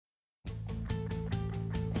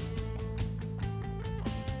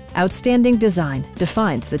Outstanding design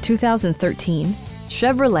defines the 2013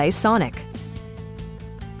 Chevrolet Sonic.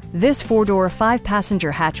 This four-door,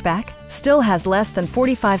 five-passenger hatchback still has less than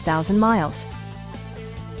 45,000 miles.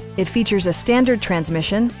 It features a standard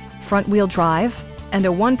transmission, front-wheel drive, and a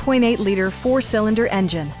 1.8-liter four-cylinder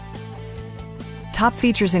engine. Top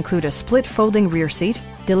features include a split folding rear seat,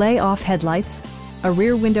 delay-off headlights, a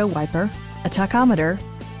rear window wiper, a tachometer,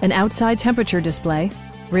 an outside temperature display,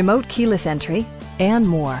 remote keyless entry, and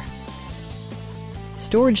more.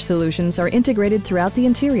 Storage solutions are integrated throughout the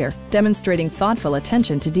interior, demonstrating thoughtful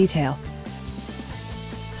attention to detail.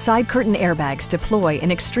 Side curtain airbags deploy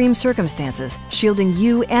in extreme circumstances, shielding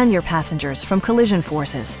you and your passengers from collision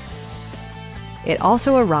forces. It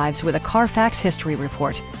also arrives with a Carfax history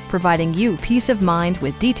report, providing you peace of mind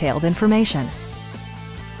with detailed information.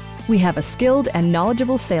 We have a skilled and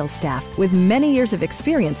knowledgeable sales staff with many years of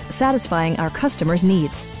experience satisfying our customers'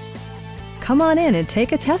 needs. Come on in and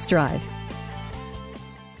take a test drive.